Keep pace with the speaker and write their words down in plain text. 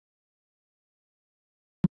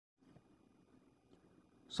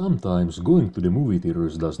Sometimes going to the movie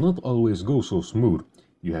theaters does not always go so smooth.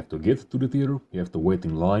 You have to get to the theater, you have to wait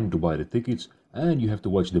in line to buy the tickets, and you have to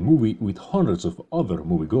watch the movie with hundreds of other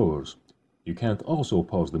moviegoers. You can't also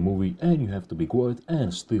pause the movie and you have to be quiet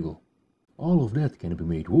and still. All of that can be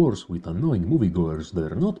made worse with annoying moviegoers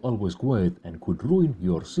that are not always quiet and could ruin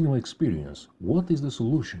your cinema experience. What is the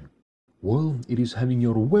solution? Well, it is having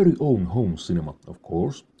your very own home cinema, of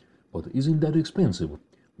course. But isn't that expensive?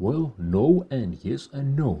 Well, no and yes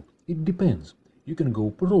and no. It depends. You can go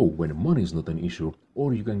pro when money is not an issue,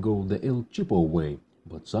 or you can go the El Cheapo way.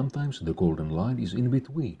 But sometimes the golden line is in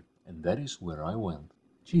between, and that is where I went.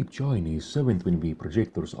 Cheap Chinese 720p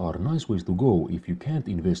projectors are nice ways to go if you can't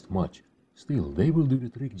invest much. Still, they will do the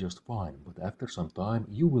trick just fine, but after some time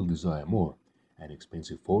you will desire more. And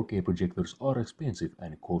expensive 4K projectors are expensive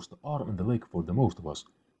and cost the arm and the leg for the most of us.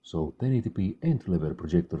 So 1080p entry-level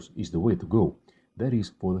projectors is the way to go. That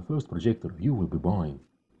is for the first projector you will be buying.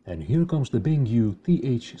 And here comes the Benq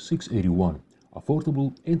TH681,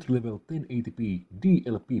 affordable entry-level 1080p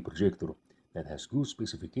DLP projector that has good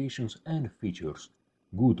specifications and features,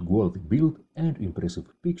 good quality build and impressive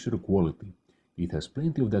picture quality. It has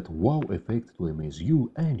plenty of that wow effect to amaze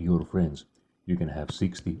you and your friends. You can have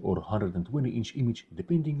 60 or 120-inch image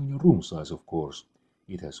depending on your room size, of course.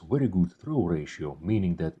 It has very good throw ratio,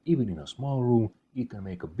 meaning that even in a small room it can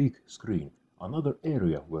make a big screen, another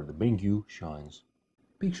area where the Benq shines.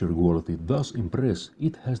 Picture quality does impress.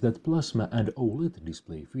 It has that plasma and OLED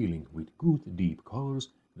display feeling with good deep colors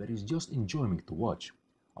that is just enjoying to watch.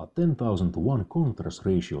 A 10,000:1 contrast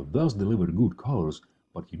ratio does deliver good colors,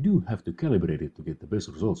 but you do have to calibrate it to get the best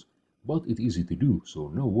results. But it's easy to do, so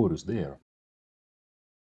no worries there.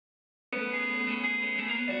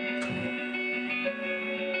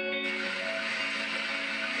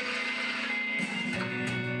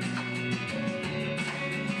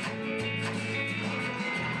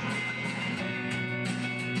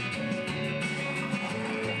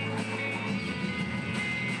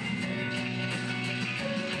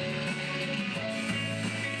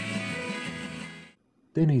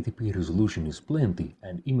 .1080p resolution is plenty,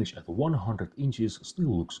 and image at 100 inches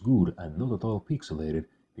still looks good and not at all pixelated,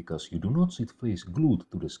 because you do not sit face glued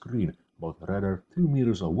to the screen, but rather 2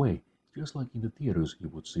 meters away, just like in the theaters you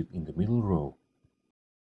would sit in the middle row.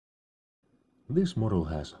 This model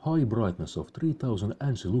has high brightness of 3000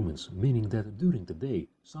 ANSI lumens, meaning that during the day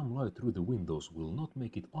some light through the windows will not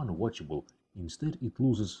make it unwatchable, instead it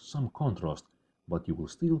loses some contrast, but you will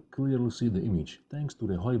still clearly see the image thanks to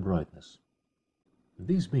the high brightness.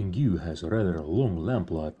 This Benq has a rather long lamp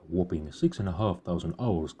life, whopping 6,500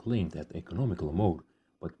 hours claimed at economical mode,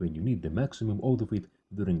 but when you need the maximum out of it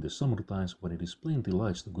during the summer times when it is plenty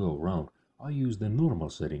lights to go around, I use the normal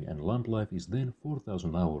setting and lamp life is then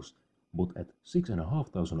 4,000 hours, but at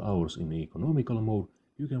 6,500 hours in economical mode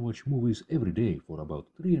you can watch movies every day for about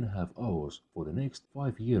 3.5 hours for the next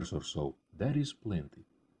 5 years or so. That is plenty.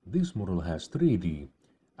 This model has 3D.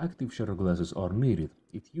 Active shadow glasses are needed.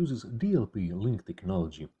 It uses DLP link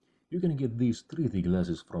technology. You can get these 3D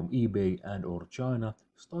glasses from eBay and or China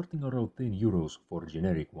starting around €10 for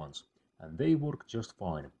generic ones, and they work just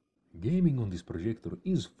fine. Gaming on this projector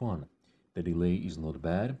is fun. The delay is not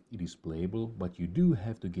bad, it is playable, but you do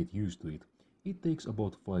have to get used to it. It takes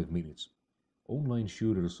about 5 minutes. Online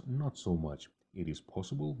shooters not so much. It is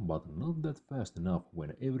possible, but not that fast enough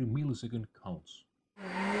when every millisecond counts.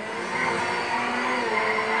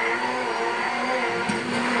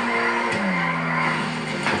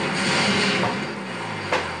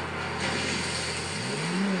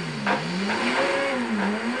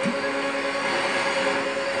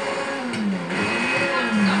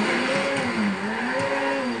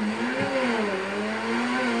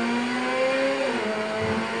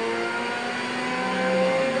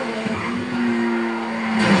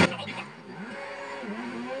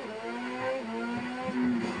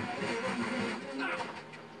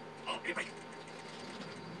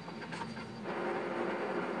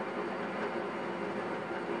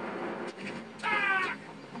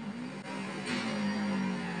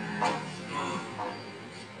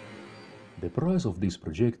 The price of this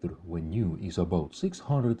projector when new is about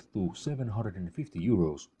 600 to 750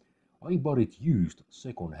 euros. I bought it used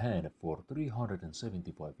second hand for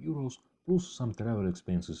 375 euros plus some travel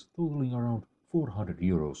expenses totaling around 400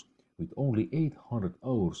 euros with only 800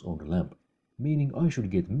 hours on the lamp, meaning I should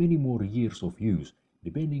get many more years of use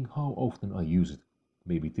depending how often I use it.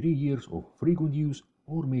 Maybe 3 years of frequent use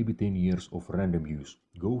or maybe 10 years of random use.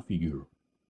 Go figure.